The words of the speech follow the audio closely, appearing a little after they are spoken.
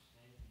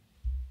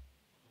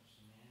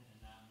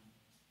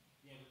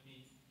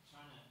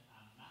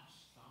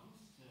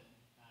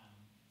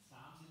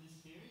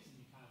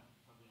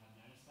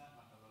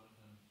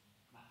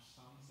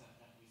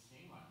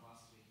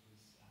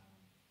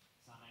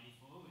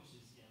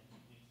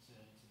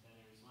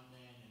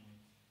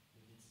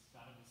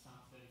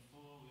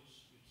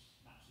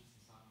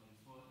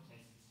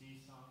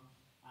62 song,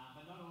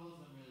 but not all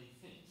of them really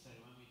fit. So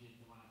when we did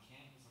the one at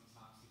campus on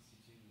Psalm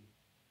 62,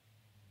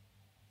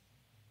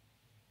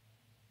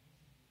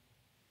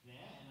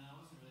 there, and I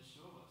wasn't really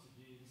sure what to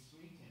do this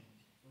week, and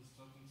was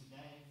talking to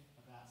Dave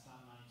about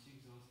Psalm 92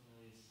 because it wasn't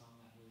really a song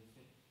that really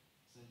fit.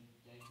 So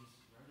Dave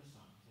just wrote a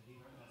song. So he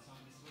wrote that song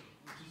this week,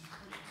 which is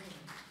pretty cool.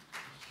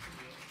 Which is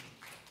pretty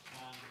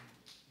awesome.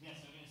 Yeah,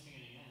 so we're going to sing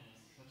it again.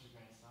 It's such a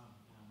great song,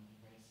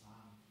 a great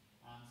psalm.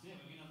 So yeah,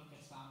 we're going to look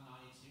at Psalm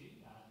 92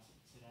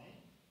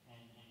 today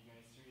and go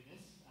through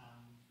this,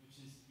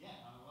 which is,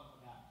 yeah, a lot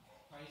about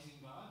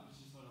praising God, which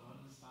is what a lot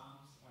of the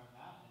psalms are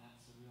about, and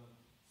that's a real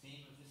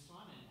theme of this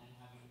one, and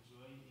having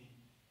joy in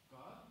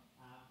God.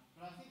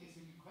 But I think it's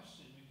a good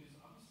question because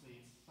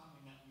obviously it's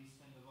something that we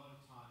spend a lot of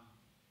time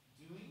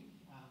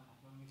doing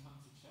when we come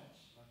to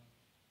church.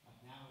 Like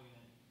now we're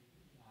going to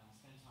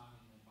spend time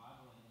in the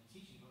Bible and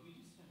teaching, but we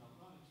do spend a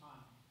lot of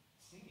time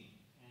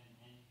singing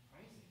and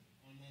praising.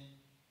 And then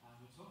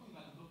we're talking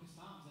about the Book of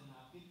Psalms, and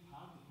a big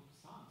part of the Book of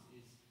Psalms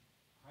is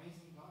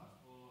praising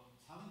God, or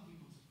telling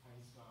people to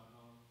praise God,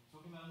 or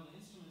talking about all the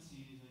instruments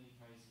you use when you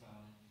praise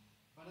God.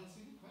 But it's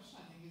a good question,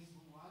 I think, is,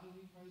 well, why do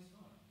we praise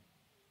God?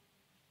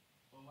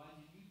 Or why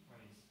do you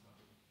praise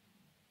God?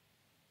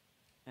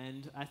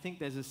 And I think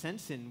there's a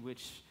sense in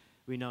which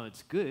we know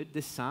it's good.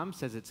 This psalm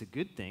says it's a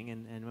good thing,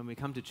 and when we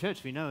come to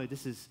church, we know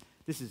this is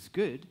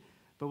good.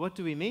 But what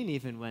do we mean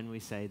even when we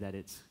say that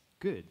it's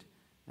good?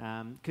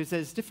 Because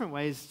there's different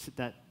ways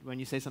that when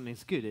you say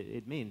something's good,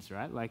 it means,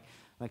 right? Like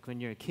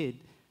when you're a kid,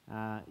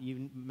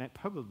 you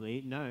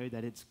probably know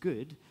that it's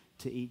good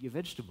to eat your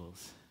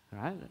vegetables,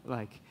 right?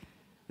 Like,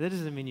 that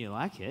doesn't mean you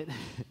like it,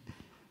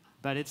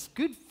 but it's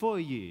good for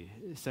you,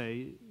 so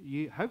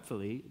you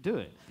hopefully do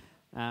it.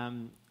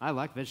 I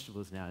like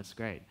vegetables now, it's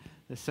great.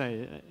 So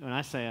when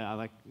I say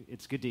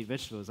it's good to eat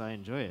vegetables, I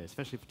enjoy it,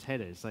 especially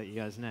potatoes, like you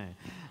guys know.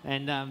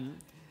 And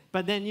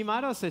but then you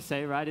might also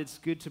say, right, it's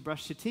good to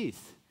brush your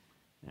teeth,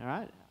 all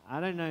right? I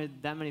don't know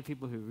that many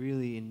people who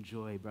really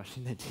enjoy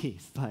brushing their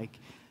teeth, like,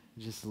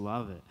 just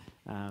love it.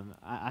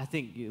 I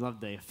think you love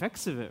the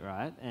effects of it,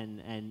 right?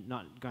 And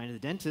not going to the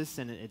dentist,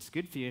 and it's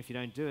good for you. If you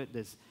don't do it,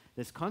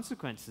 there's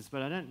consequences,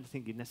 but I don't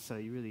think you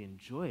necessarily really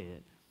enjoy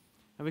it.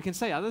 And we can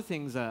say other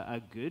things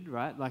are good,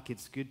 right? Like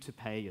it's good to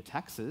pay your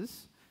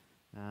taxes.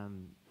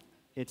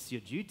 It's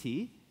your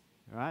duty,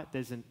 right?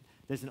 There's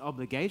an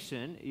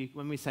obligation.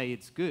 When we say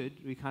it's good,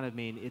 we kind of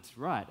mean it's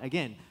right.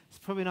 Again, there's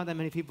probably not that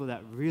many people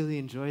that really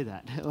enjoy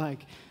that,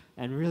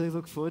 and really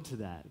look forward to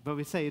that. But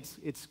we say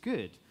it's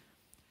good.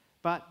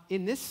 But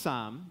in this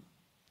psalm,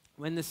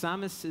 when the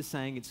psalmist is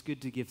saying it's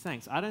good to give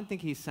thanks, I don't think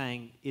he's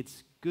saying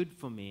it's good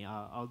for me,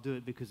 I'll do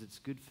it because it's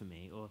good for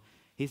me. Or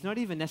he's not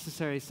even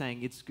necessarily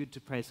saying it's good to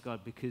praise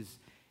God because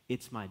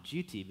it's my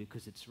duty,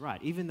 because it's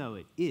right, even though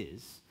it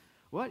is.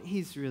 What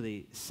he's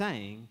really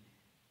saying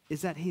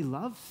is that he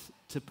loves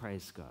to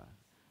praise God.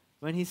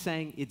 When he's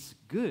saying it's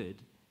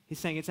good, he's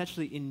saying it's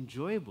actually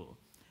enjoyable.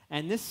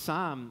 And this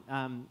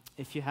psalm,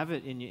 if you have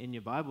it in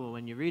your Bible,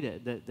 when you read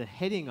it, the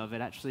heading of it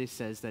actually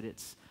says that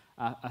it's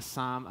a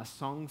psalm, a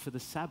song for the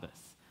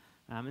Sabbath.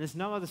 And there's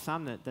no other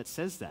psalm that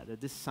says that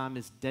this psalm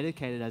is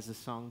dedicated as a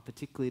song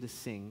particularly to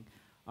sing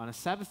on a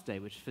Sabbath day,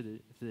 which for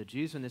the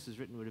Jews when this was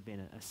written would have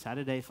been a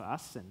Saturday for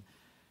us.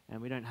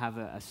 And we don't have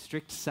a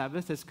strict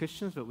Sabbath as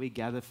Christians, but we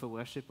gather for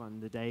worship on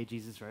the day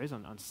Jesus rose,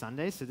 on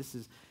Sunday. So this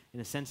is, in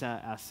a sense,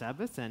 our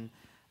Sabbath. And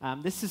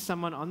this is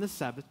someone on the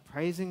Sabbath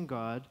praising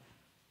God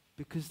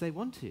because they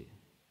want to,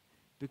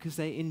 because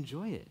they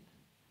enjoy it,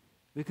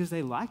 because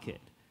they like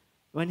it.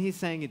 When he's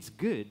saying it's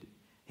good,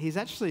 he's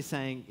actually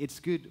saying it's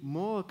good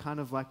more kind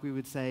of like we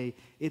would say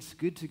it's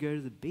good to go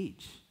to the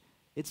beach.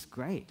 It's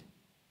great.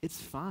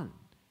 It's fun.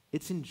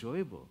 It's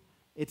enjoyable.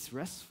 It's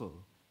restful.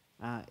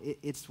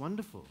 It's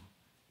wonderful.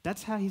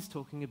 That's how he's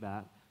talking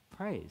about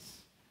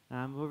praise.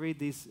 We'll read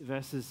these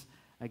verses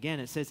again.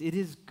 It says, "It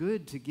is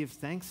good to give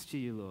thanks to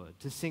you, Lord,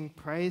 to sing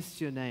praise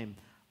to your name,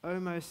 O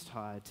Most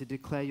High, to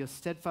declare your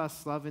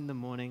steadfast love in the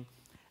morning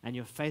and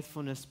your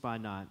faithfulness by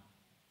night,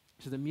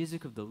 to the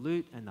music of the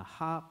lute and the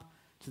harp,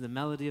 to the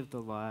melody of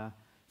the lyre.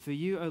 For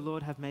you, O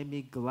Lord, have made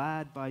me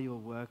glad by your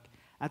work.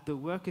 At the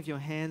work of your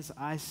hands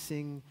I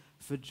sing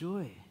for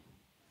joy."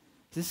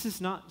 This is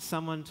not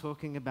someone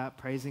talking about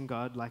praising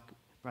God like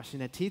brushing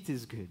their teeth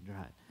is good,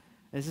 right?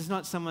 This is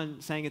not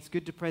someone saying it's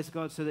good to praise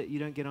God so that you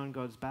don't get on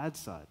God's bad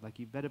side. Like,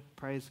 you better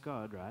praise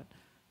God, right?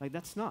 Like,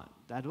 that's not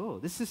at all.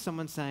 This is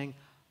someone saying,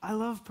 I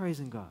love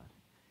praising God.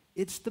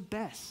 It's the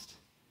best.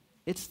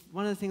 It's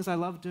one of the things I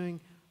love doing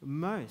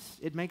most.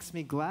 It makes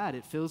me glad.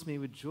 It fills me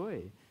with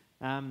joy.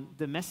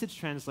 The Message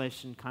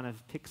translation kind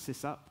of picks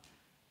this up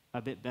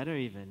a bit better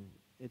even.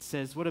 It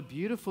says, "What a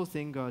beautiful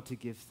thing, God, to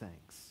give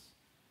thanks."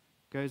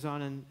 Goes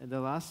on, and the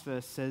last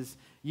verse says,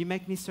 "You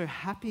make me so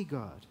happy,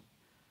 God.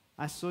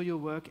 I saw your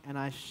work and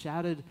I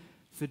shouted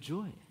for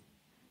joy."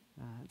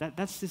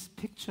 That's this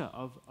picture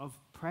of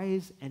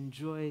praise and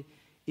joy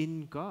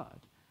in God.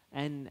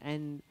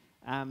 And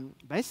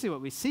basically what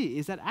we see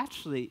is that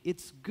actually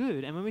it's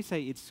good. And when we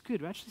say it's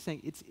good, we're actually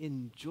saying it's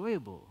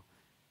enjoyable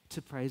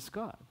to praise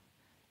God.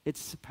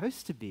 It's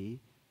supposed to be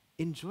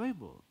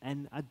enjoyable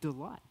and a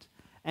delight.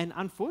 And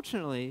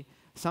unfortunately,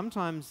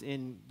 sometimes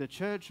in the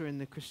church or in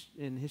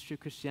the history of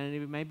Christianity,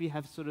 we maybe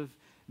have sort of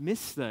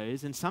missed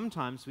those, and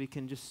sometimes we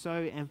can just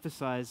so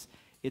emphasize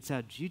it's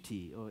our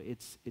duty, or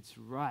it's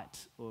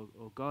right,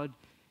 or God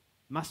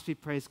must be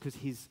praised because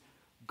he's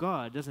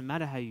God. It doesn't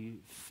matter how you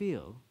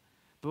feel.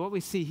 But what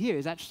we see here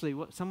is actually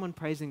someone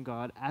praising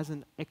God as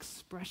an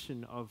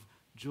expression of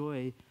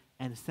joy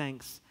and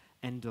thanks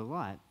and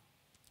delight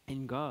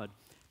in God.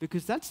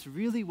 Because that's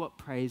really what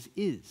praise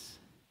is.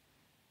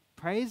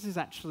 Praise is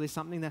actually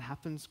something that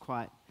happens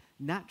quite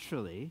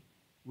naturally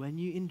when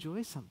you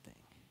enjoy something,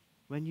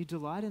 when you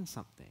delight in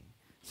something.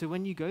 So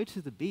when you go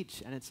to the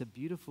beach and it's a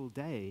beautiful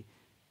day,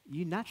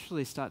 you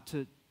naturally start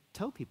to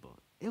tell people,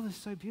 it was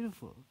so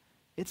beautiful.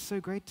 It's so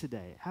great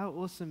today. How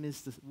awesome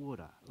is the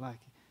water? Like,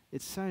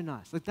 it's so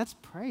nice. Like, that's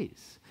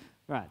praise,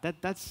 right?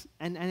 That's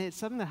and it's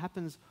something that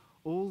happens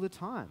all the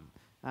time.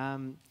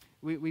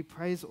 We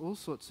praise all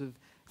sorts of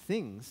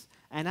things.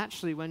 And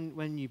actually,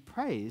 when you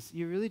praise,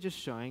 you're really just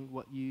showing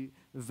what you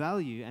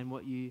value and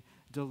what you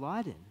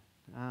delight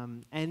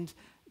in. And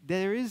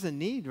there is a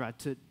need, right,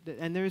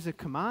 and there is a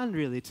command,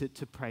 really,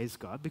 to praise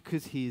God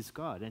because he is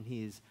God and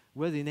he is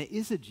worthy. And there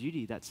is a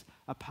duty that's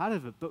a part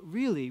of it. But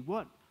really,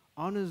 what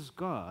honors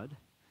God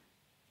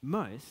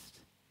most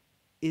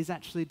is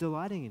actually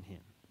delighting in him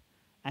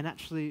and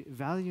actually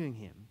valuing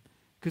him.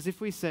 Because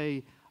if we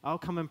say, I'll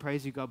come and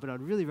praise you, God, but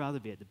I'd really rather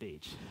be at the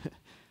beach,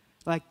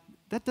 like,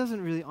 that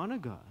doesn't really honor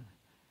God.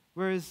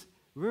 Whereas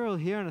we're all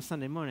here on a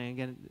Sunday morning.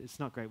 Again, it's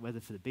not great weather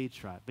for the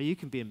beach, right? But you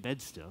can be in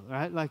bed still,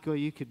 right? Like, or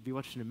you could be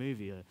watching a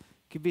movie, or you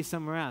could be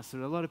somewhere else.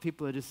 Or a lot of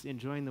people are just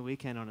enjoying the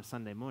weekend on a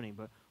Sunday morning.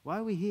 But why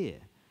are we here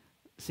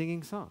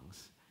singing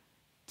songs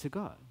to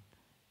God?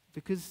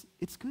 Because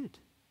it's good.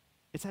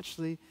 It's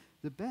actually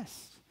the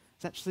best.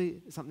 It's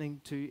actually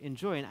something to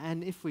enjoy.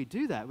 And if we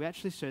do that, we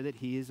actually show that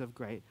he is of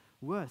great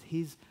worth.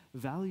 He's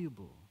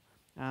valuable.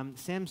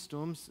 Sam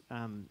Storms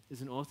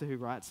is an author who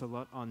writes a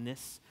lot on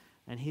this,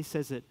 and he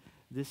says it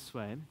this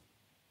way: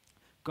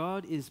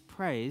 God is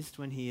praised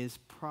when he is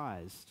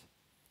prized.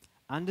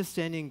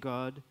 Understanding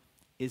God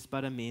is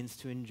but a means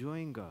to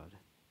enjoying God.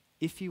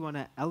 If you want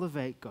to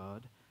elevate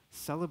God,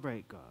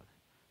 celebrate God,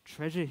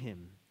 treasure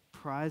him,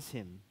 prize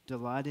him,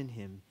 delight in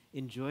him,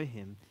 enjoy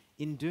him,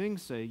 in doing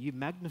so, you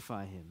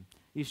magnify him.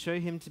 You show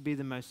him to be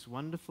the most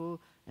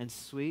wonderful and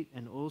sweet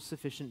and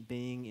all-sufficient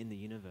being in the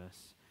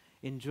universe.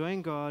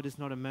 Enjoying God is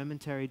not a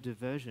momentary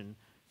diversion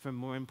from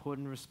more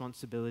important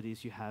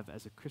responsibilities you have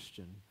as a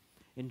Christian.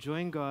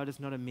 Enjoying God is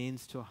not a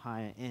means to a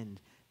higher end.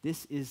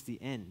 This is the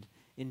end.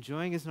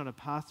 Enjoying is not a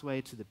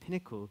pathway to the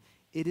pinnacle.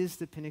 It is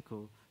the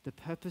pinnacle, the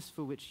purpose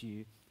for which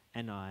you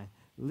and I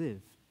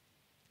live.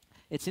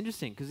 It's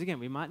interesting because, again,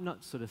 we might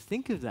not sort of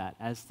think of that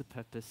as the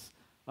purpose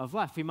of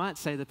life. We might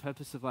say the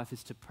purpose of life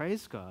is to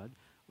praise God,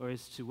 or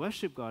is to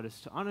worship God,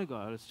 is to honor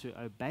God, is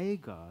to obey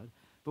God.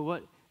 But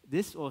what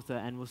this author,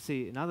 and we'll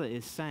see another,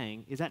 is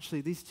saying is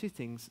actually these two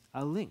things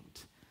are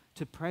linked.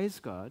 To praise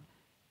God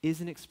is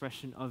an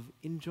expression of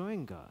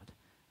enjoying God.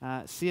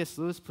 C.S.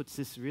 Lewis puts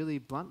this really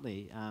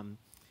bluntly,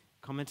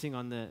 commenting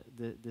on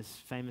this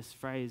famous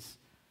phrase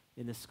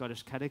in the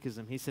Scottish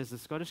Catechism. He says, the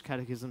Scottish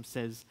Catechism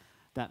says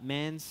that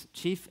man's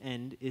chief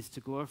end is to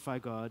glorify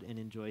God and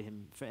enjoy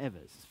him forever.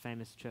 It's a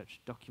famous church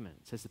document.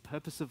 It says the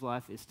purpose of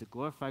life is to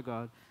glorify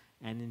God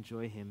and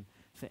enjoy him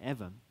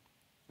forever.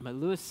 But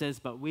Lewis says,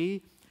 but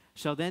we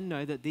shall then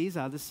know that these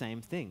are the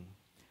same thing.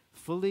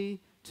 Fully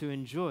to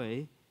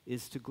enjoy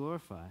is to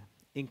glorify.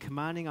 In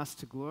commanding us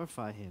to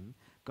glorify him,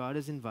 God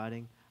is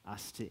inviting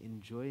us to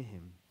enjoy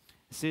him.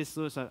 C.S.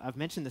 Lewis, I've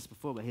mentioned this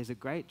before, but he has a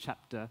great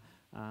chapter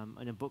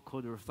in a book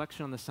called A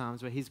Reflection on the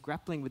Psalms, where he's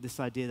grappling with this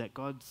idea that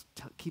God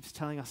keeps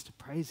telling us to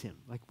praise him.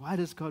 Like, why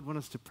does God want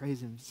us to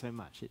praise him so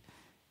much?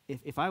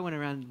 If I went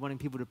around wanting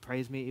people to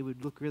praise me, it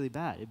would look really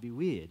bad. It'd be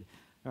weird,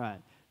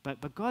 right?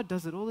 But God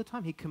does it all the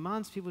time. He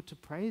commands people to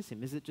praise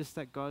him. Is it just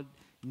that God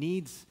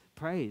needs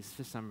praise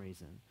for some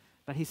reason?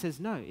 But he says,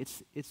 no,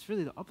 it's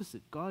really the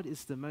opposite. God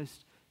is the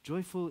most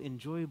joyful,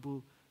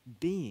 enjoyable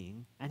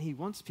being, and he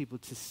wants people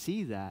to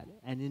see that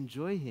and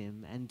enjoy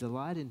him and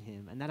delight in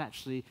him, and that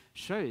actually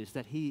shows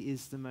that he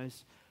is the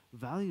most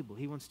valuable.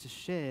 He wants to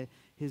share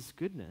his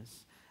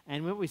goodness.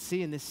 And what we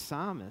see in this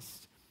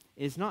psalmist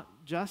is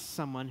not just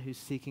someone who's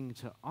seeking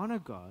to honor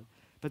God,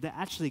 but they're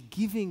actually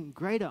giving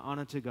greater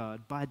honor to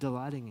God by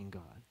delighting in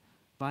God,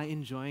 by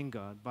enjoying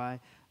God, by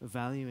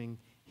valuing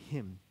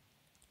him.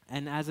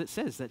 And as it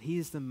says, that he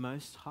is the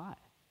most high.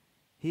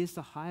 He is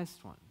the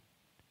highest one.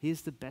 He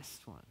is the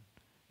best one.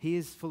 He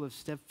is full of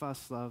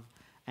steadfast love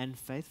and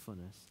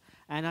faithfulness.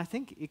 And I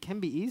think it can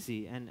be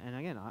easy, and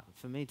again,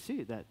 for me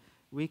too, that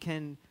we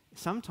can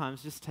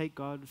sometimes just take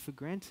God for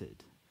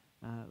granted.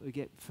 We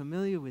get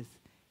familiar with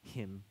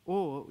him,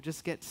 or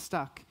just get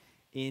stuck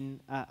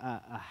in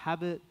a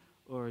habit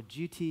or a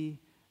duty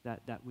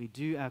that we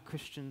do our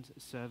Christian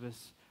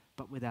service,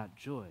 but without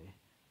joy.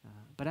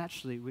 But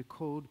actually, we're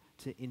called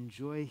to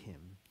enjoy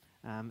him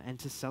and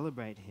to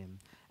celebrate him.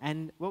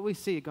 And what we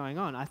see going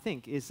on, I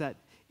think, is that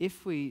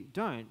if we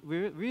don't,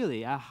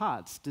 our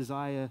hearts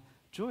desire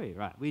joy,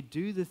 right? We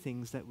do the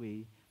things that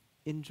we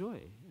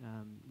enjoy.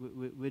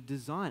 We're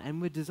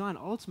designed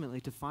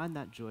ultimately to find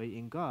that joy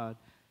in God.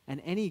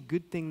 And any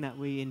good thing that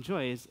we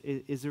enjoy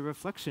is a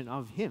reflection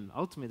of Him.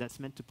 Ultimately, that's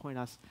meant to point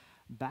us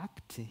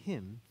back to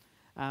Him.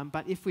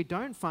 But if we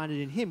don't find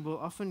it in Him, we'll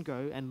often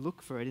go and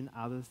look for it in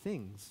other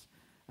things.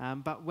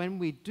 But when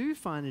we do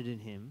find it in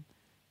Him,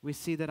 we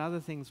see that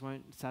other things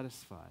won't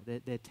satisfy.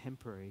 They're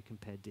temporary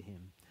compared to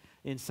Him.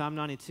 In Psalm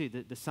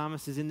 92, the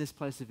psalmist is in this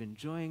place of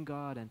enjoying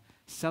God and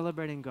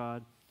celebrating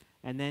God.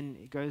 And then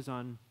it goes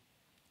on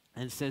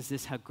and says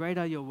this, "How great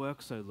are your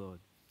works, O Lord.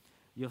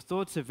 Your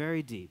thoughts are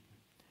very deep.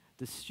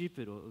 The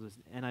stupid," or the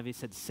NIV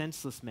said,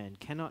 "senseless man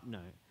cannot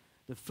know.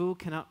 The fool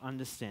cannot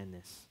understand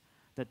this,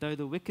 that though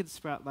the wicked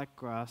sprout like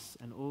grass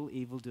and all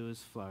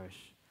evildoers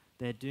flourish,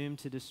 they're doomed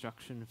to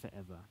destruction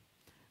forever.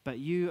 But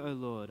you, O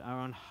Lord, are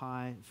on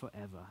high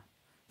forever.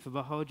 For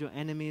behold your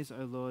enemies,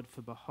 O Lord,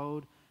 for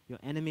behold your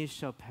enemies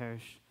shall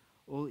perish,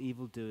 all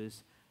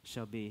evildoers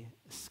shall be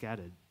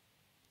scattered."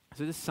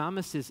 So this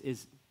psalmist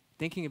is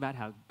thinking about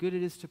how good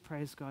it is to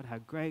praise God, how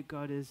great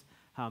God is,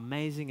 how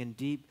amazing and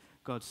deep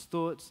God's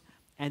thoughts.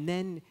 And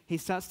then he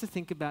starts to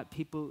think about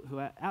people who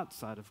are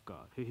outside of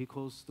God, who he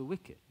calls the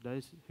wicked,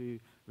 those who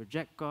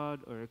reject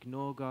God or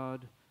ignore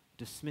God,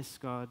 dismiss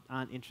God,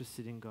 aren't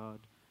interested in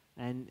God.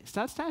 And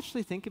starts to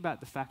actually think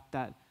about the fact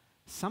that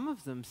some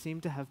of them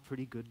seem to have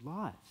pretty good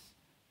lives.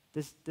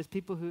 There's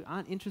people who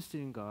aren't interested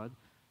in God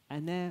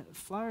and they're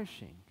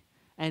flourishing.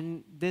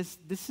 And this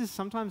is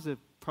sometimes a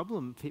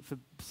problem for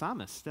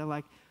psalmists. They're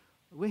like,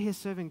 we're here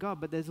serving God,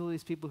 but there's all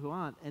these people who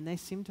aren't, and they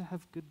seem to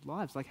have good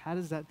lives. Like, how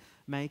does that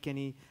make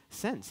any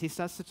sense? He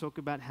starts to talk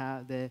about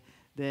how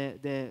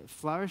they're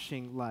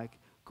flourishing like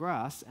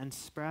grass and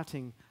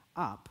sprouting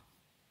up.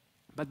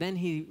 But then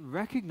he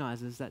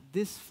recognizes that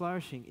this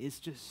flourishing is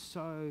just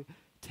so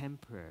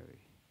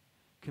temporary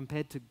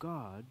compared to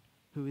God,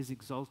 who is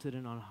exalted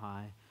and on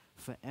high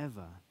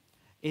forever.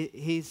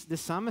 The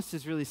psalmist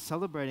is really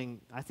celebrating,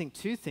 I think,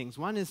 two things.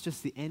 One is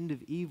just the end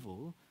of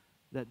evil,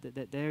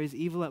 that there is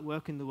evil at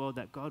work in the world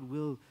that God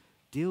will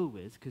deal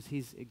with because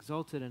he's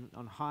exalted and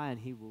on high and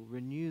he will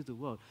renew the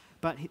world.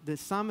 But the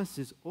psalmist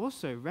is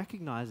also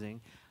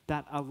recognizing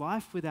that a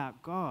life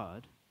without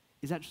God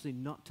is actually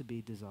not to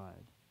be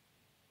desired,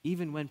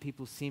 even when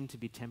people seem to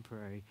be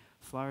temporary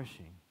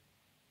flourishing.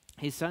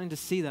 He's starting to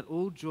see that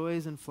all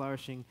joys and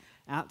flourishing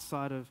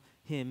outside of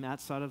him,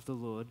 outside of the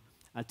Lord,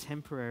 are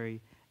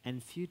temporary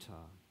and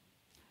futile.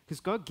 Because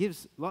God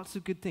gives lots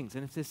of good things.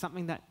 And if there's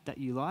something that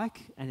you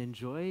like and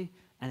enjoy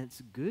and it's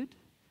good,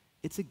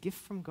 it's a gift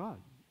from God.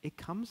 It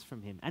comes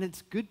from him. And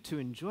it's good to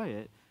enjoy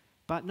it,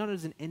 but not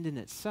as an end in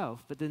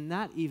itself. But then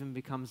that even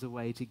becomes a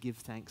way to give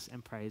thanks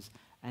and praise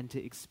and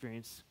to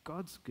experience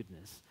God's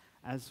goodness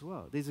as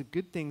well. These are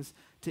good things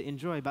to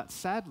enjoy. But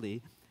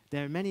sadly,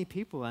 there are many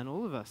people, and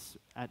all of us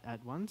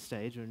at one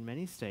stage or in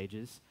many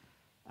stages,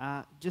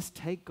 just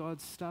take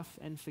God's stuff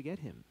and forget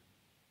him.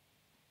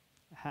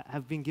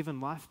 Have been given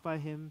life by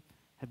him,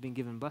 have been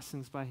given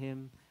blessings by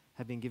him,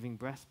 have been given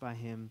breath by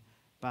him,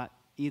 but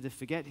either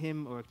forget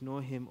him or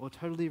ignore him or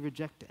totally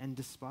reject and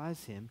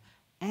despise him,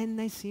 and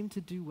they seem to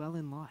do well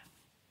in life.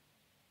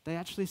 They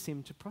actually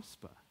seem to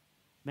prosper.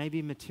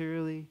 Maybe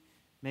materially,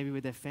 maybe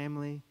with their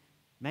family,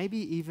 maybe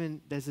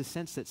even there's a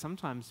sense that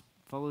sometimes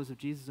followers of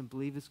Jesus and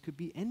believers could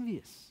be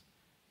envious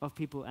of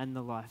people and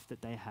the life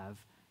that they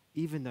have,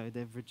 even though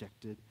they've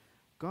rejected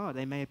God.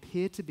 They may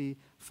appear to be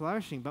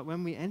flourishing, but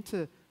when we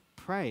enter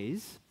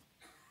praise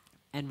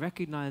and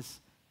recognize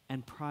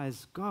and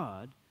prize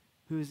God,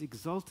 who is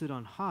exalted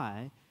on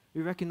high,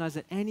 we recognize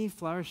that any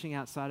flourishing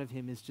outside of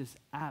him is just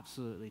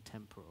absolutely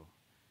temporal.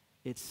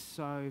 It's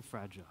so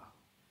fragile.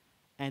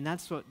 And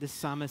that's what this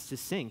psalmist is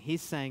saying.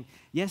 He's saying,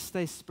 yes,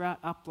 they sprout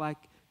up like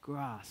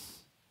grass.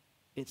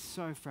 It's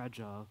so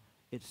fragile,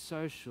 it's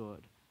so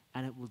short,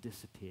 and it will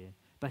disappear.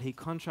 But he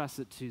contrasts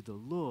it to the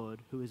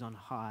Lord, who is on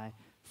high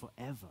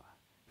forever,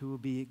 who will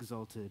be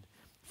exalted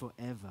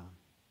forever.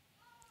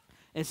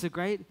 It's a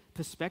great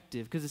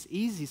perspective because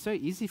it's so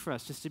easy for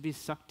us just to be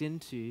sucked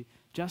into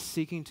just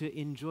seeking to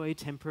enjoy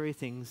temporary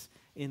things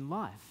in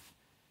life.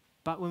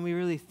 But when we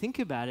really think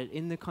about it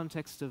in the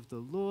context of the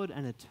Lord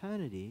and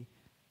eternity,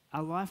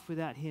 our life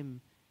without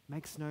him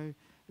makes no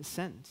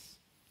sense.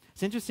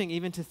 It's interesting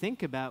even to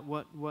think about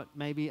what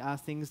maybe are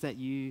things that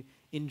you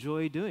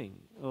enjoy doing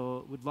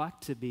or would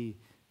like to be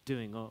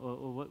doing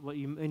or what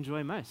you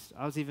enjoy most.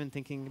 I was even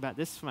thinking about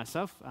this for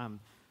myself.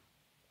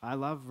 I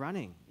love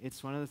running.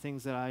 It's one of the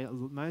things that I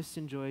most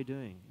enjoy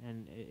doing,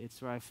 and it's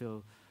where I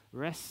feel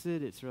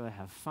rested. It's where I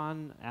have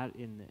fun out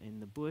in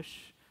the bush.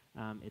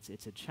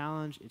 It's a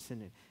challenge. It's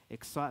an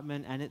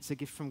excitement, and it's a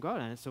gift from God,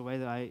 and it's a way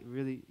that I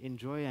really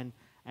enjoy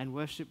and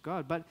worship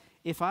God. But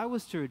if I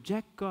was to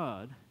reject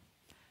God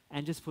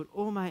and just put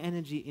all my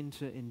energy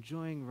into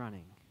enjoying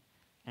running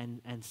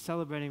and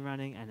celebrating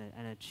running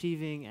and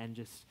achieving and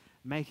just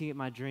making it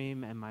my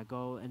dream and my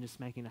goal and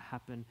just making it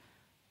happen,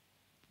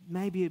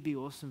 maybe it'd be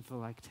awesome for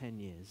like 10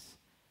 years.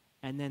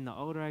 And then the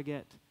older I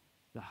get,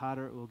 the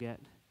harder it will get.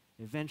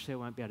 Eventually I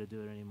won't be able to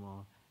do it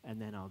anymore,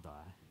 and then I'll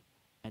die,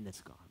 and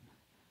it's gone.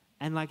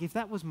 And like, if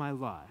that was my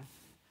life,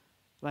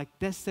 like,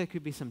 yes, there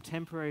could be some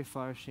temporary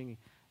flourishing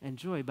and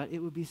joy, but it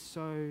would be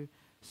so,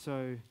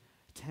 so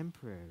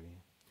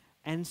temporary.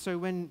 And so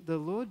when the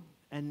Lord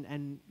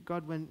and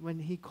God, when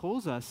he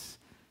calls us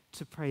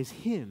to praise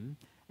him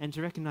and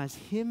to recognize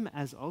him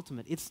as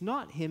ultimate, it's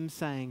not him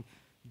saying,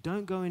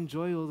 don't go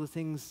enjoy all the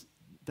things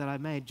that I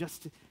made,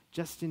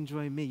 just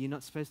enjoy me. You're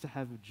not supposed to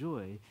have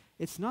joy.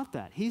 It's not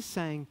that. He's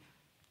saying,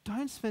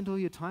 don't spend all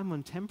your time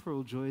on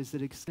temporal joys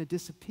that are going to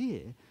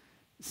disappear.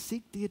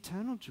 Seek the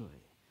eternal joy.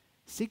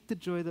 Seek the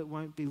joy that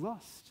won't be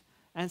lost.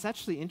 And it's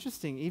actually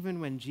interesting, even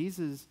when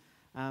Jesus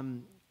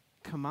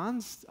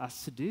commands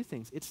us to do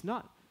things, it's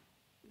not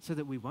so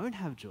that we won't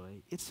have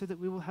joy, it's so that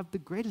we will have the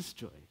greatest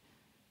joy.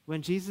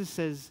 When Jesus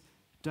says,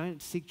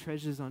 don't seek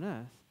treasures on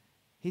earth,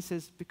 he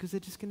says, because they're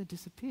just going to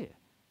disappear.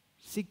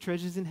 Seek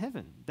treasures in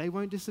heaven. They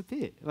won't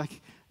disappear.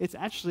 Like, it's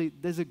actually,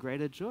 there's a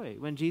greater joy.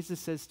 When Jesus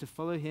says to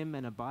follow him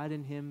and abide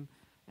in him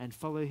and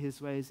follow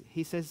his ways,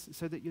 he says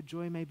so that your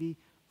joy may be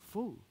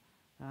full.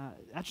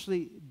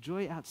 Actually,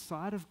 joy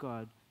outside of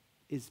God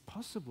is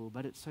possible,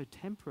 but it's so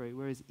temporary,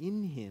 whereas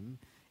in him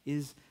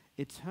is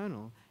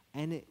eternal,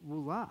 and it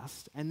will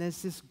last. And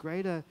there's this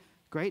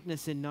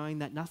greatness in knowing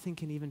that nothing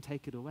can even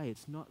take it away.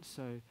 It's not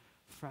so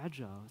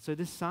fragile. So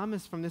this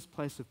psalmist, from this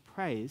place of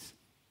praise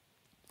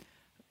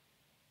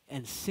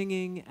and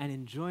singing and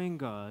enjoying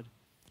God,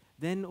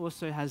 then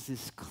also has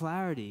this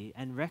clarity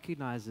and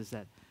recognizes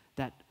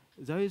that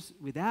those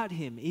without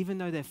him, even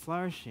though they're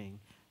flourishing,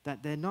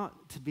 that they're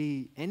not to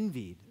be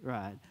envied,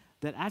 right?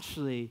 That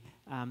actually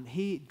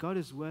God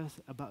is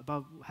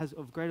has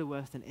of greater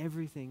worth than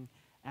everything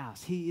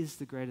else. He is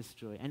the greatest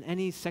joy, and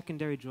any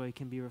secondary joy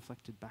can be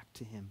reflected back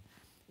to him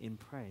in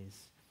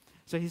praise.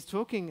 So he's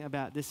talking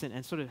about this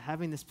and sort of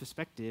having this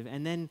perspective,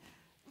 and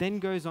then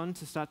goes on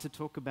to start to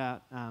talk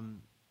about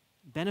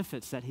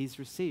benefits that he's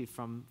received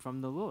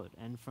from the Lord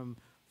and from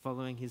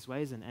following his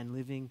ways and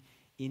living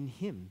in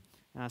him.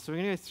 So we're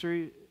going to go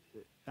through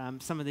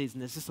some of these,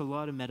 and there's just a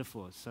lot of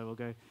metaphors, so we'll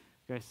go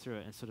through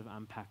it and sort of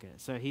unpack it.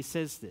 So he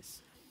says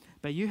this,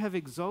 but you have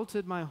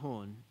exalted my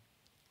horn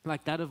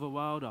like that of a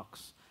wild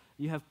ox.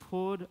 You have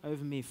poured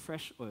over me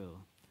fresh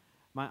oil.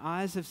 My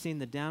eyes have seen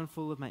the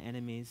downfall of my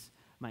enemies.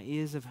 My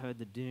ears have heard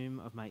the doom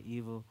of my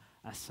evil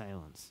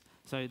assailants.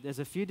 So there's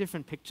a few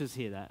different pictures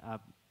here that are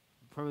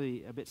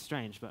probably a bit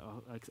strange, but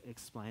I'll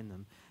explain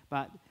them.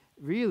 But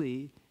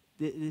really,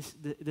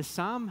 the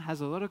psalm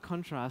has a lot of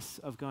contrasts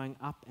of going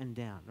up and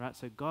down, right?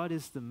 So God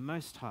is the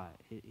Most High,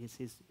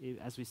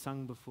 as we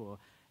sung before.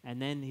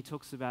 And then he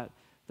talks about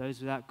those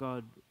without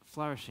God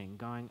flourishing,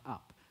 going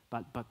up.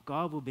 But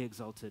God will be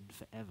exalted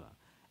forever.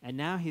 And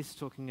now he's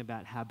talking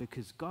about how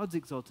because God's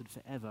exalted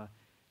forever,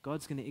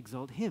 God's going to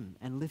exalt him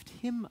and lift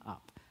him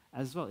up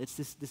as well. It's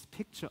this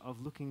picture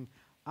of looking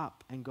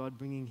up and God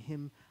bringing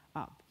him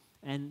up.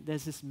 And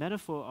there's this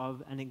metaphor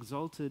of an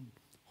exalted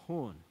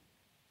horn,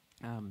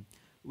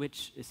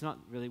 which is not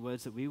really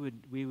words that we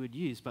would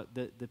use, but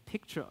the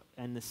picture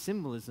and the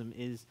symbolism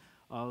is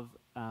of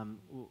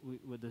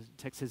what the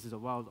text says is a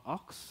wild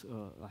ox,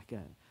 or like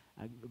a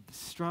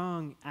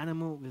strong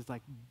animal with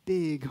like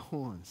big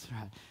horns,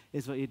 right,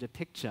 is what you to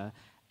picture.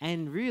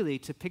 And really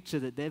to picture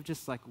that they've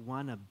just like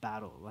won a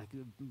battle, like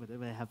where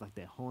they have like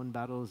their horn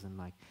battles and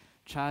like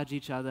charge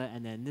each other,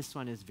 and then this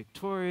one is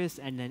victorious,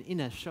 and then in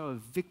a show of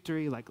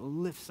victory like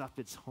lifts up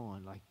its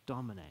horn, like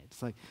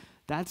dominates. Like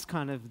that's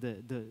kind of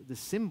the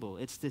symbol.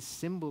 It's this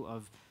symbol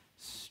of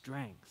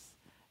strength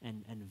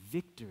and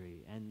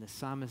victory. And the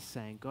psalmist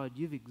saying, God,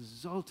 you've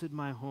exalted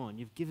my horn.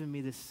 You've given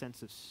me this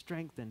sense of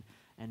strength and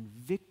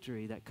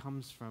victory that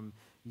comes from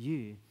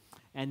you.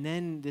 And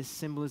then this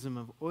symbolism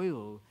of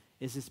oil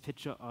is this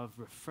picture of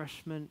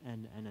refreshment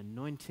and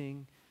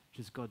anointing, which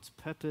is God's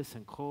purpose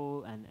and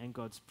call and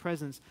God's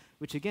presence,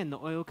 which again, the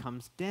oil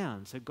comes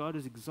down. So God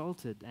is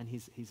exalted, and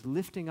he's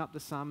lifting up the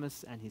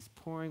psalmist, and he's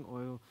pouring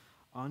oil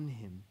on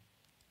him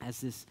as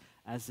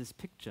this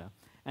picture.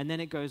 And then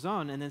it goes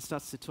on and then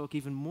starts to talk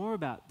even more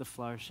about the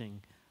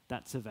flourishing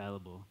that's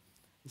available.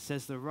 It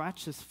says, the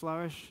righteous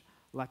flourish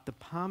like the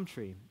palm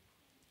tree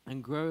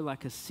and grow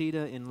like a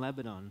cedar in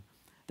Lebanon.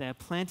 They are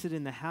planted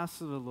in the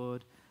house of the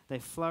Lord. They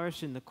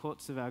flourish in the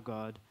courts of our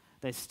God.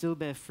 They still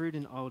bear fruit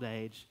in old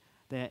age.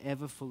 They are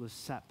ever full of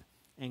sap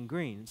and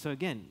green. So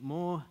again,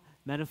 more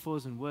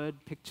metaphors and word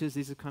pictures.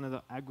 These are kind of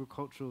the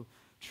agricultural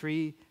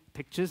tree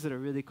pictures that are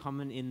really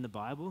common in the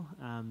Bible,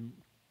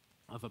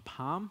 of a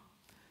palm,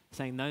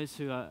 saying those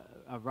who are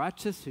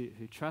righteous,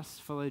 who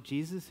trust, follow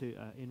Jesus, who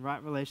are in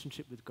right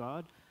relationship with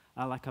God,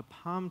 are like a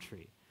palm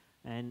tree.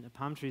 And a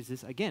palm tree is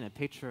this, again, a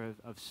picture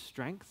of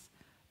strength,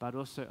 but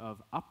also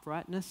of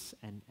uprightness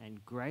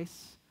and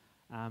grace,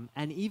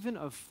 and even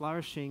of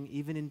flourishing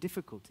even in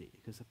difficulty,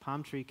 because a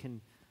palm tree can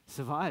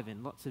survive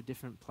in lots of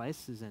different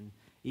places and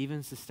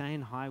even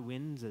sustain high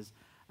winds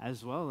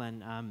as well.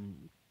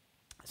 And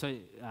so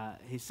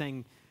he's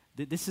saying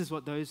that this is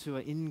what those who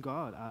are in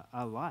God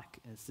are like.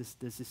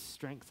 There's this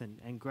strength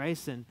and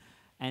grace, and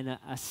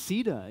a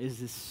cedar is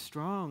this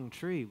strong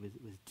tree with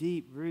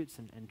deep roots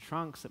and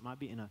trunks that might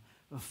be in a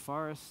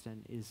forest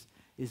and is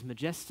is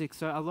majestic.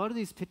 So a lot of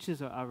these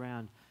pictures are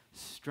around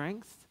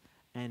strength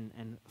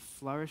and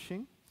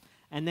flourishing.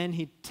 And then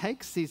he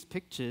takes these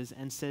pictures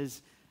and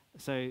says,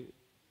 so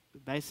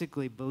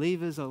basically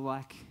believers are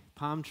like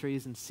palm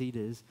trees and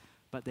cedars,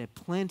 but they're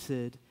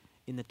planted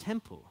in the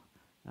temple,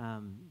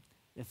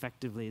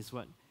 effectively is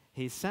what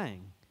he's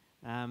saying.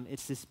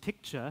 It's this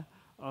picture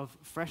of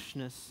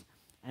freshness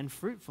and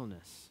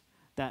fruitfulness,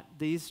 that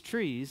these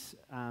trees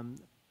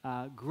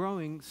are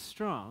growing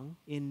strong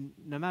in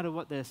no matter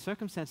what their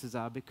circumstances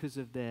are because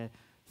of their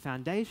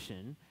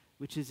foundation,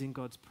 which is in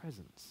God's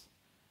presence.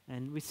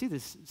 And we see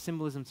this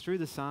symbolism through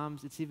the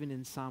Psalms. It's even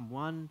in Psalm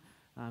 1.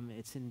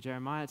 It's in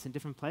Jeremiah. It's in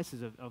different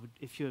places of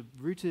if you're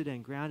rooted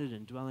and grounded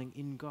and dwelling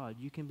in God,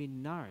 you can be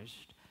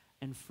nourished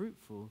and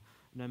fruitful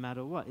no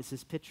matter what. It's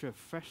this picture of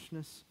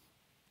freshness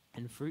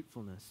and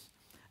fruitfulness.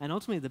 And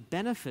ultimately, the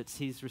benefits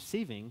he's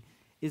receiving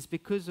is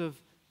because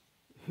of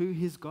who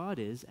his God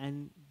is,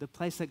 and the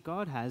place that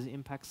God has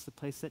impacts the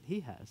place that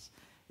he has.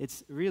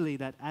 It's really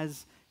that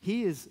as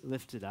he is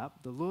lifted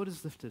up, the Lord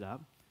is lifted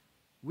up,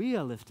 we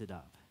are lifted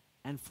up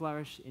and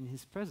flourish in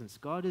his presence.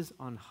 God is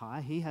on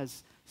high. He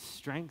has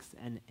strength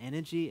and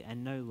energy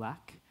and no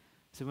lack.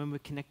 So when we're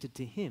connected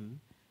to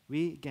him,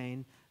 we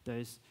gain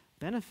those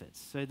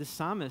benefits. So the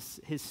psalmist,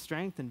 his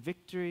strength and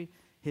victory,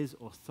 his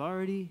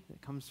authority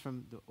that comes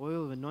from the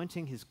oil of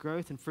anointing, his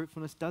growth and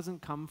fruitfulness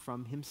doesn't come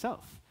from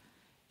himself.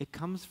 It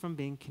comes from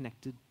being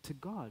connected to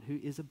God, who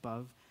is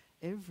above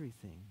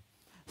everything.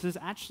 So there's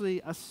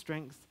actually a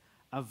strength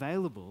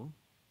available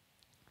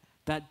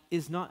that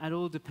is not at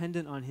all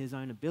dependent on his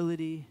own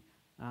ability,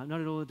 not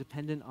at all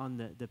dependent on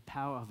the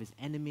power of his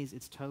enemies.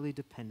 It's totally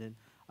dependent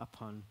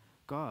upon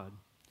God.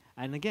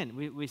 And again,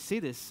 we see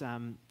this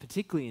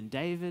particularly in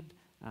David,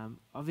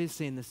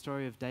 obviously in the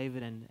story of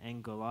David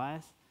and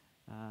Goliath.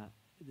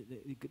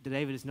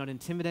 David is not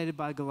intimidated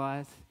by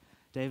Goliath.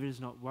 David is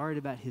not worried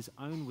about his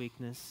own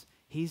weakness.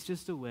 He's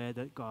just aware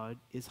that God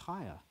is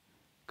higher.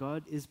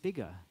 God is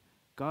bigger.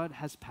 God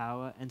has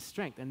power and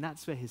strength. And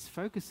that's where his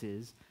focus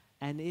is.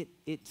 And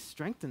it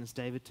strengthens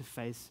David to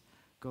face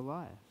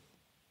Goliath.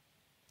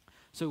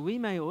 So we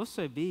may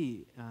also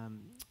be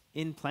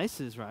in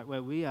places, right,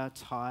 where we are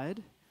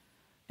tired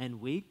and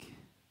weak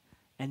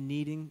and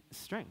needing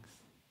strength.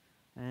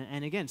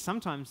 And again,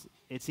 sometimes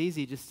it's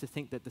easy just to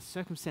think that the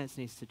circumstance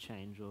needs to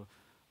change or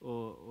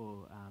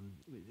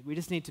we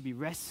just need to be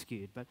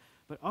rescued. But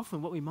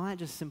often what we might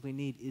just simply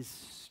need is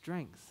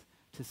strength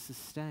to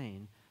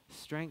sustain,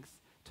 strength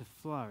to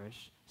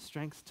flourish,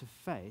 strength to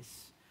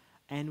face.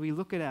 And we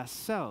look at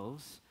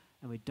ourselves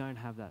and we don't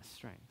have that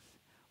strength.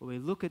 Or we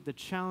look at the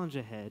challenge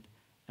ahead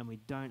and we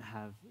don't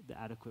have the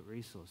adequate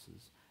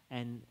resources.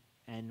 And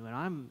when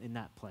I'm in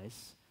that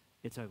place,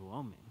 it's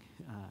overwhelming.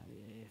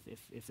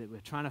 If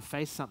we're trying to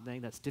face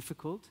something that's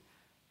difficult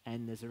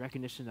and there's a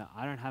recognition that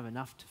I don't have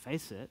enough to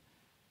face it,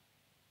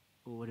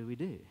 well, what do we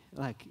do?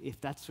 Like,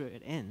 if that's where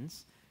it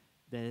ends,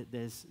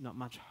 there's not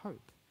much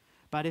hope.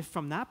 But if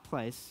from that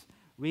place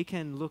we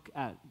can look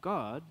at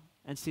God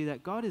and see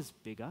that God is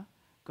bigger,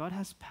 God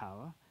has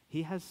power,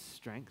 he has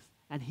strength,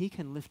 and he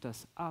can lift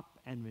us up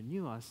and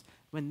renew us,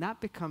 when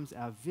that becomes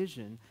our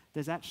vision,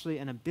 there's actually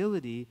an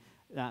ability,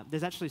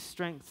 there's actually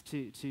strength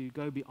to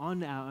go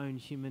beyond our own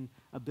human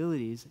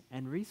abilities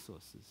and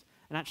resources.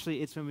 And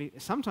actually, it's when we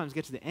sometimes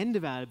get to the end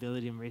of our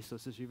ability and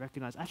resources, we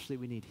recognize actually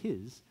we need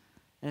his.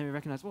 And then we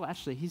recognize, well,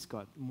 actually, he's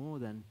got more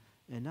than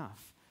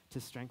enough to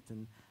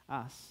strengthen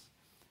us.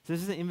 So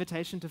this is an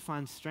invitation to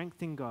find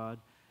strength in God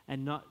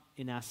and not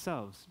in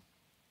ourselves.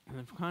 And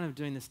I'm kind of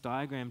doing this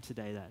diagram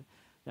today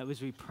that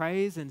was we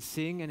praise and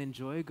sing and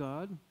enjoy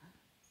God,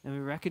 and we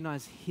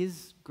recognize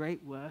his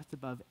great worth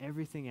above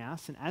everything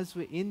else. And as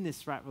we're in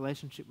this right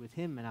relationship with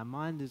him and our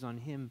mind is on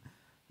him,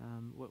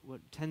 what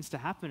tends to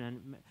happen,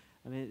 and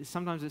I mean,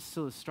 sometimes it's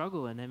still a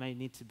struggle and there may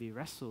need to be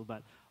wrestle,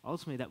 but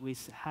ultimately that we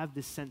have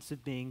this sense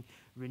of being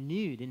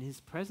renewed in his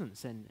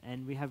presence,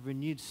 and we have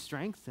renewed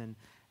strength and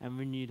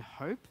renewed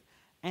hope,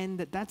 and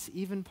that's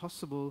even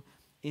possible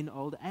in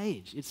old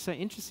age. It's so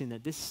interesting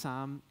that this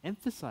psalm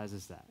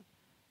emphasizes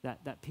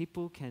that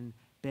people can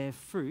bear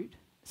fruit,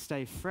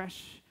 stay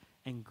fresh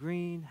and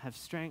green, have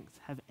strength,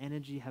 have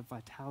energy, have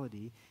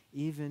vitality,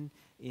 even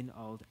in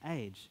old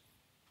age.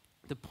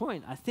 The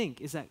point, I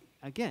think, is that,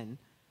 again,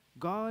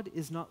 God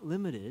is not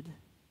limited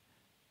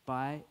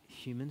by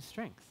human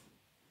strength.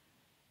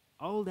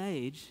 Old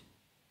age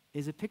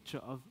is a picture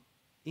of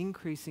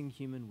increasing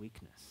human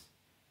weakness.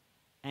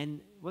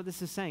 And what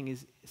this is saying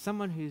is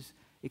someone who's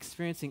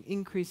experiencing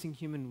increasing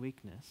human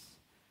weakness,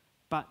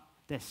 but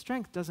their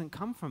strength doesn't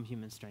come from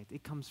human strength,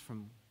 it comes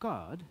from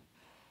God,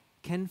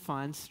 can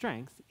find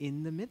strength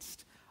in the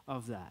midst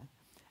of that.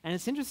 And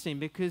it's interesting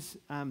because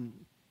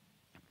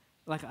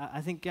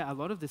I think a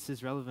lot of this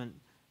is relevant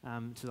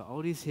to the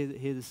oldies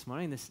here this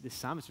morning. This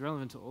psalm is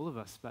relevant to all of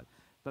us, but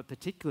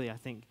particularly I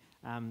think,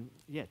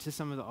 to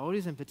some of the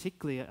oldies, and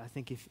particularly I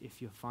think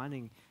if you're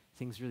finding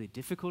things really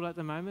difficult at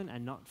the moment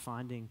and not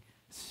finding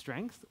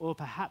strength, or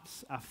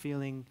perhaps are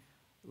feeling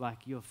like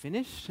you're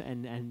finished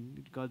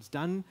and God's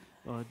done,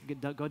 or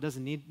God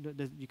doesn't need,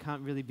 you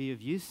can't really be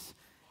of use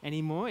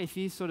anymore, if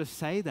you sort of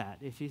say that,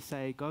 if you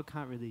say, God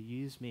can't really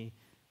use me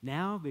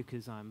now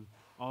because I'm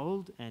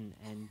old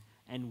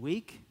and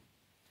weak,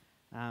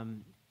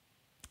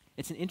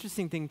 it's an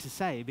interesting thing to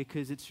say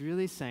because it's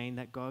really saying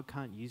that God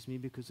can't use me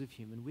because of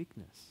human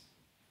weakness.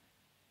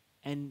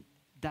 And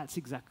that's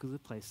exactly the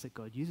place that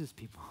God uses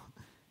people,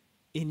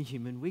 in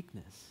human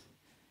weakness.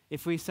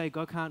 If we say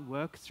God can't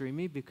work through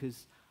me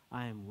because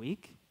I am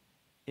weak,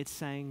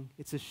 it's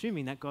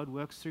assuming that God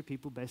works through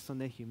people based on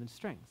their human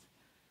strength.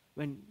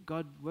 When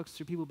God works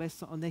through people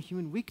based on their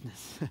human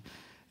weakness.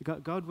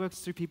 God works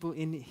through people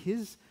in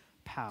his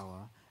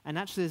power. And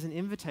actually there's an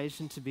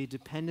invitation to be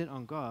dependent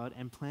on God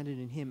and planted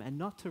in him and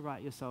not to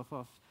write yourself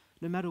off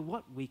no matter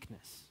what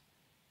weakness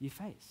you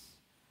face.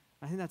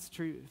 I think that's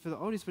true for the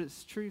oldies, but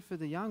it's true for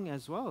the young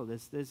as well.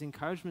 There's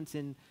encouragements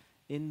in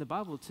the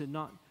Bible to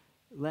not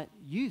let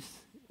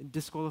youth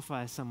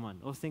disqualify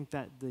someone or think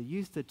that the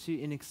youth are too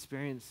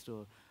inexperienced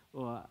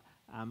or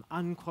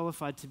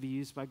unqualified to be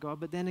used by God.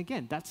 But then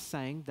again, that's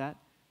saying that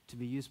to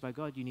be used by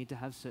God, you need to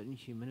have certain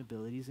human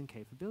abilities and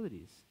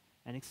capabilities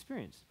and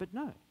experience. But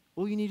no,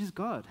 all you need is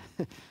God.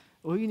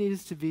 All you need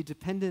is to be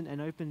dependent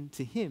and open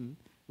to him,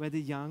 whether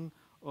young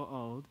or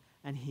old,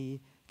 and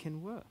he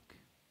can work.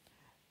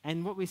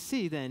 And what we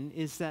see then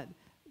is that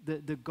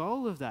the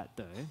goal of that,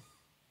 though,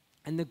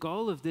 and the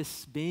goal of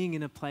this being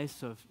in a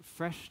place of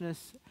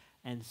freshness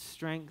and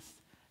strength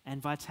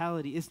and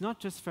vitality is not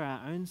just for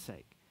our own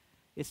sake.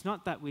 It's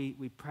not that we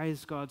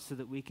praise God so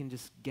that we can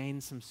just gain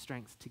some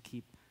strength to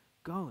keep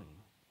going,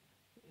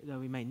 though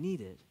we may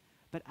need it.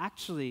 But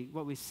actually,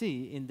 what we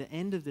see in the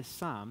end of this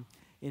psalm,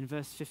 in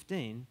verse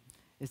 15,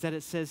 is that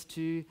it says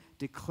to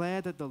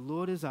declare that the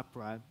Lord is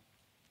upright,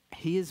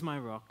 he is my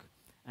rock,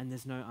 and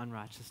there's no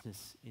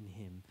unrighteousness in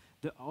him.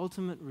 The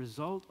ultimate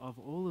result of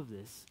all of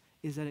this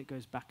is that it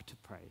goes back to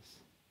praise.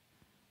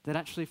 That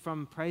actually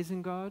from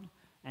praising God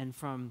and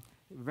from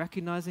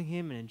recognizing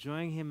him and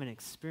enjoying him and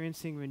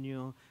experiencing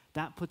renewal,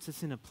 that puts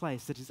us in a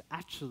place that is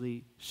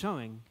actually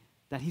showing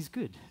that he's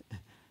good.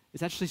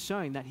 It's actually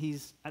showing that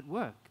he's at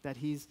work, that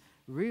he's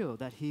real,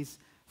 that he's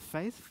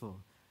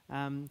faithful.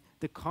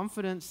 The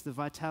confidence, the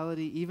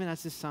vitality, even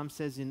as this psalm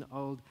says in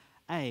old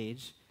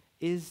age,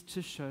 is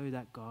to show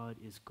that God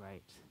is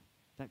great,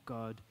 that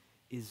God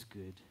is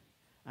good.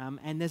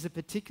 And there's a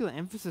particular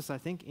emphasis, I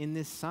think, in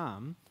this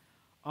psalm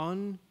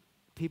on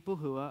people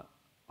who are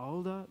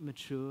older,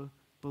 mature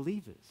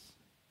believers,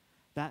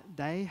 that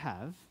they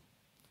have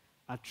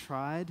a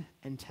tried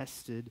and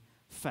tested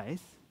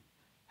faith,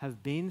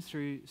 have been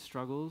through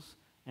struggles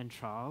and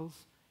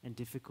trials and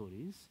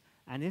difficulties,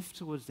 and if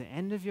towards the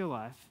end of your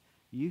life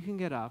you can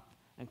get up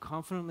and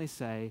confidently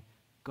say,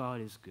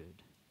 God is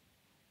good,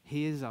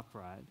 he is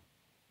upright,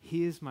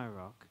 he is my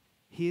rock,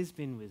 he has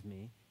been with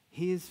me,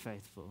 he is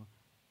faithful,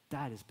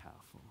 that is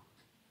powerful.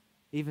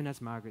 Even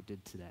as Margaret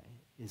did today,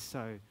 is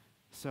so,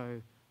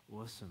 so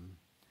awesome.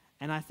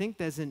 And I think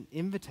there's an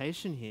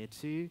invitation here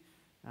to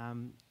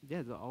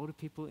the older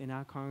people in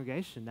our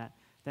congregation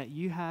that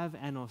you have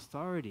an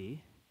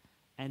authority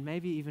and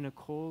maybe even a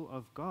call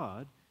of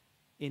God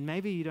in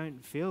maybe you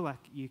don't feel like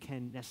you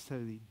can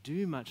necessarily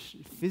do much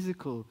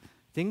physical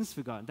things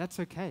for God. That's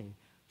okay.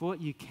 But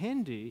what you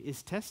can do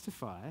is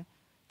testify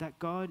that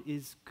God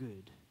is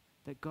good,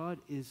 that God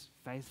is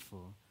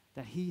faithful,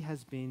 that he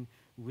has been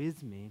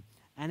with me.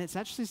 And it's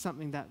actually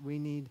something that we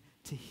need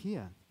to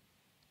hear.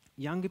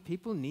 Younger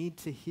people need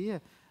to hear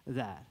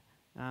that.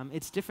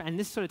 It's different, and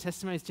this sort of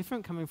testimony is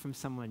different coming from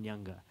someone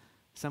younger,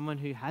 someone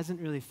who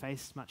hasn't really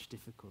faced much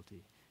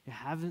difficulty, who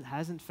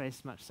hasn't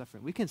faced much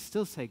suffering. We can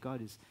still say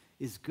God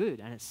is good,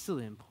 and it's still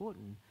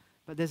important,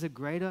 but there's a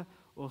greater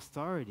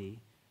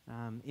authority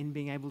in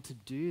being able to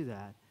do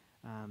that.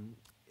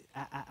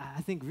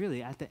 I think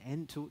really at the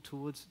end,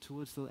 towards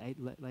the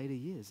later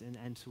years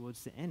and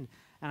towards the end.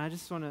 And I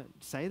just want to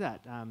say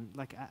that,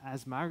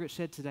 as Margaret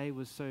shared today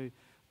was so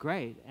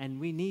great, and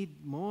we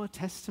need more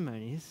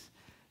testimonies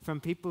from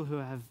people who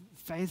have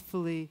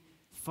faithfully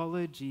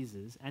followed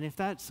Jesus. And if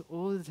that's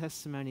all the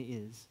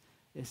testimony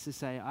is to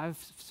say, I've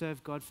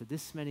served God for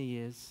this many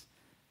years,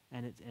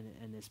 and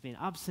there's been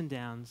ups and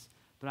downs,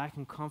 but I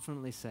can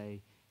confidently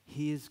say,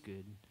 he is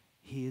good,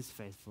 he is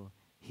faithful,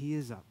 he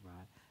is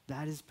upright.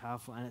 That is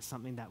powerful, and it's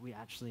something that we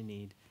actually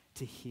need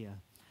to hear.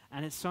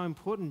 And it's so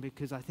important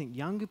because I think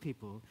younger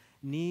people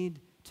need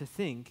to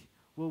think,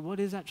 well, what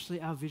is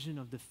actually our vision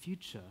of the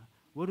future?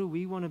 What do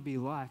we want to be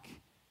like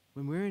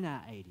when we're in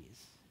our 80s?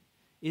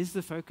 Is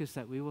the focus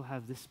that we will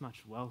have this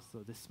much wealth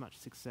or this much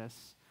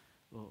success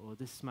or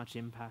this much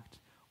impact?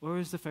 Or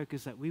is the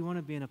focus that we want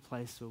to be in a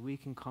place where we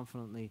can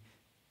confidently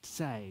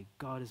say,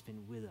 God has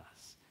been with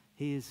us.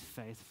 He is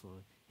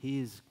faithful. He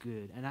is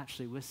good. And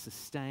actually we're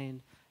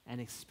sustained and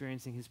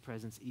experiencing his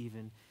presence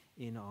even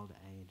in old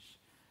age.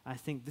 I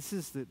think this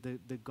is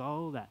the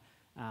goal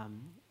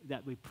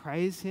that we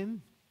praise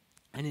him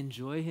and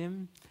enjoy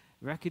him,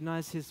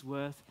 recognize his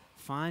worth,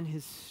 find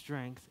his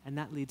strength, and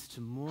that leads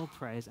to more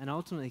praise, and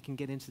ultimately can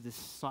get into this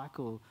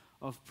cycle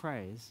of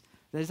praise.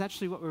 That is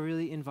actually what we're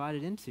really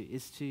invited into,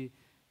 is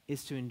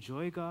to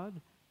enjoy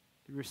God,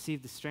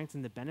 receive the strength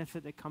and the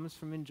benefit that comes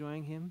from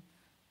enjoying Him,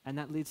 and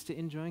that leads to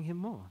enjoying Him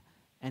more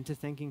and to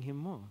thanking Him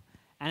more.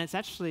 And it's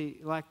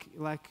actually like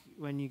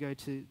when you go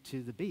to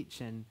the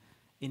beach and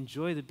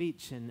enjoy the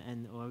beach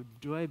or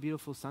enjoy a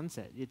beautiful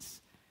sunset.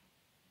 It's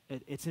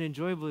an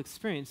enjoyable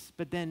experience,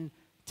 but then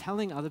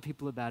telling other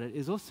people about it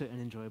is also an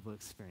enjoyable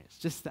experience.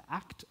 Just the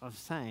act of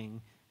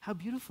saying, how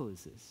beautiful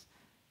is this?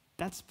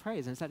 That's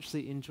praise, and it's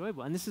actually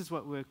enjoyable. And this is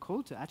what we're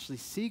called to, actually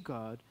see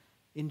God,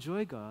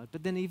 enjoy God,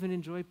 but then even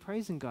enjoy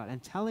praising God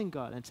and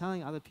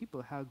telling other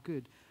people how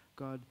good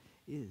God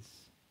is.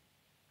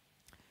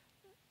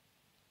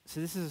 So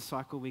this is a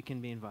cycle we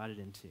can be invited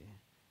into.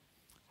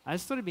 I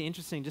just thought it'd be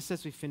interesting, just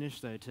as we finish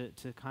though,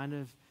 to kind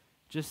of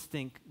just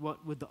think,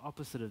 what would the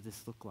opposite of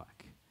this look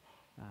like?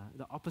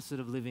 The opposite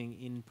of living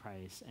in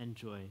praise and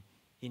joy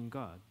in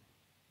God.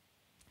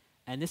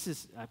 And this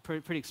is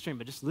pretty extreme,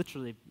 but just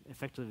literally,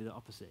 effectively the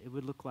opposite. It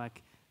would look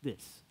like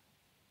this.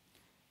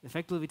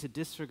 Effectively to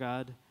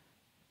disregard,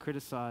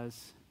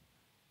 criticize,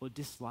 or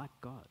dislike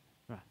God.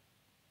 Right.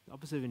 The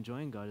opposite of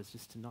enjoying God is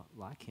just to not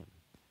like Him,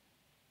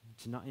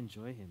 to not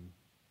enjoy Him.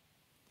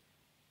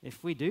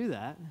 If we do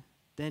that,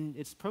 then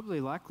it's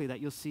probably likely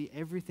that you'll see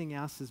everything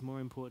else as more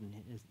important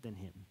than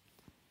Him.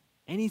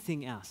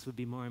 Anything else would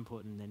be more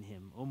important than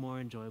Him, or more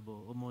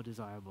enjoyable, or more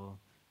desirable,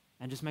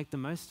 and just make the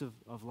most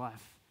of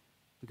life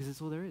because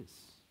it's all there is.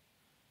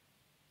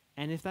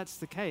 And if that's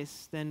the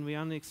case, then we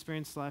only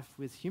experience life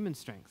with human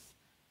strength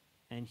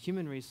and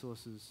human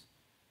resources,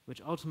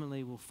 which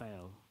ultimately will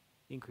fail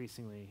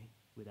increasingly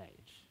with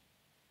age,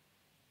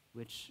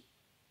 which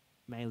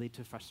may lead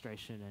to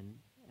frustration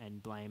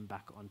and blame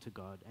back onto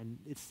God. And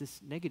it's this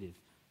negative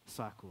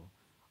cycle,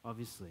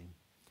 obviously.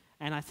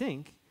 And I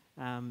think,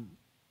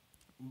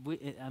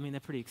 they're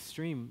pretty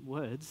extreme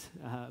words,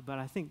 but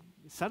I think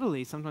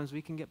subtly sometimes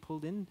we can get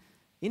pulled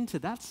into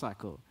that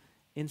cycle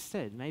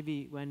instead.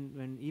 Maybe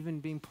when even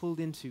being pulled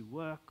into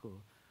work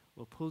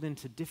or pulled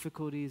into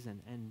difficulties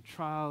and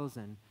trials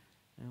and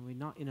we're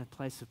not in a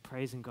place of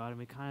praising God and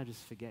we kind of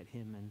just forget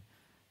Him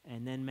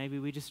and then maybe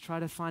we just try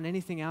to find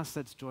anything else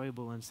that's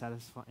enjoyable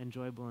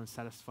and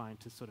satisfying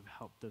to sort of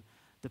help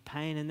the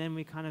pain, and then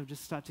we kind of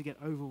just start to get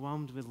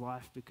overwhelmed with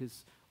life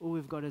because all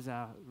we've got is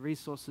our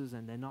resources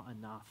and they're not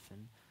enough,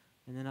 and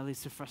then that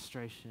leads to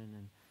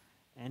frustration.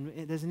 And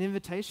there's an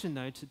invitation,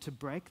 though, to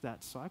break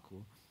that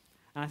cycle.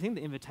 And I think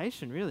the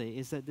invitation really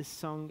is that this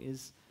psalm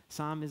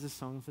is a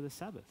song for the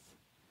Sabbath.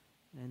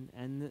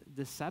 And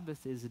the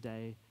Sabbath is a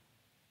day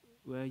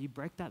where you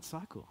break that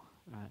cycle,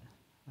 right?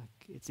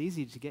 Like, it's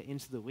easy to get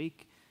into the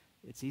week.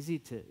 It's easy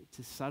to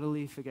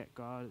subtly forget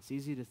God. It's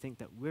easy to think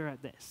that we're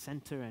at the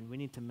center and we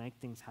need to make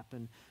things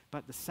happen.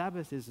 But the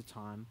Sabbath is a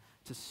time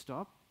to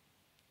stop,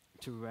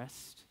 to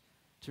rest,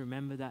 to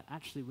remember that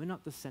actually we're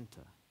not the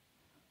center.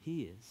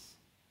 He is.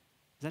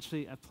 It's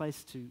actually a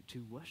place to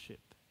worship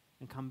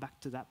and come back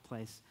to that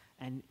place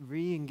and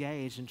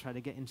re-engage and try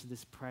to get into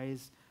this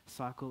praise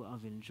cycle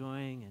of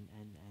enjoying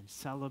and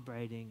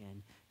celebrating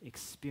and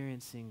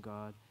experiencing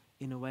God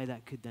in a way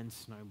that could then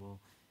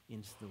snowball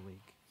into the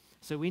week.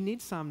 So we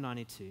need Psalm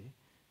 92.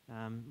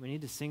 We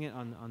need to sing it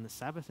on the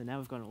Sabbath, and now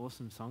we've got an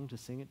awesome song to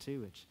sing it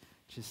to, which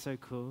is so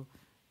cool.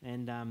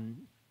 And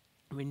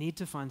we need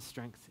to find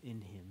strength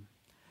in Him.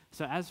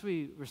 So as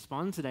we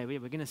respond today, we're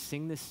going to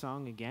sing this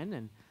song again,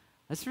 and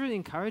let's really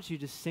encourage you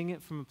to sing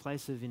it from a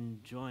place of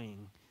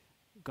enjoying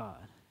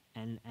God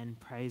and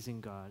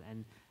praising God,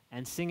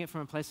 and sing it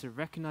from a place of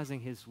recognizing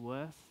His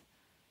worth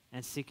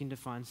and seeking to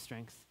find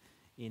strength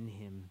in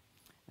Him.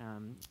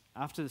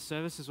 After the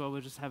service as well,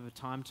 we'll just have a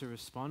time to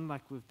respond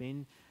like we've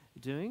been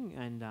doing,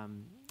 and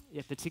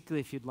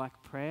particularly if you'd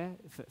like prayer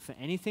for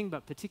anything,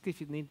 but particularly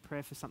if you need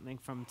prayer for something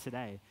from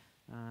today.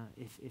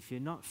 If you're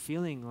not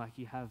feeling like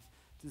you have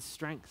the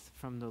strength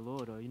from the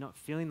Lord, or you're not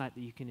feeling like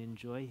that you can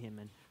enjoy Him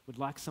and would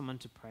like someone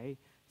to pray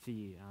for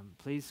you,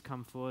 please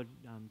come forward.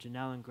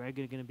 Janelle and Greg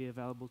are going to be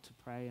available to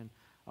pray, and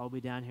I'll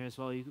be down here as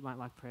well. You might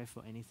like prayer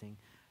for anything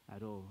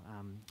at all.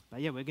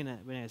 But yeah, we're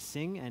gonna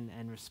sing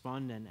and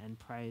respond and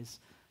praise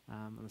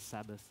on the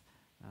Sabbath,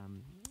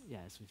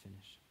 as we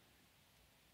finish.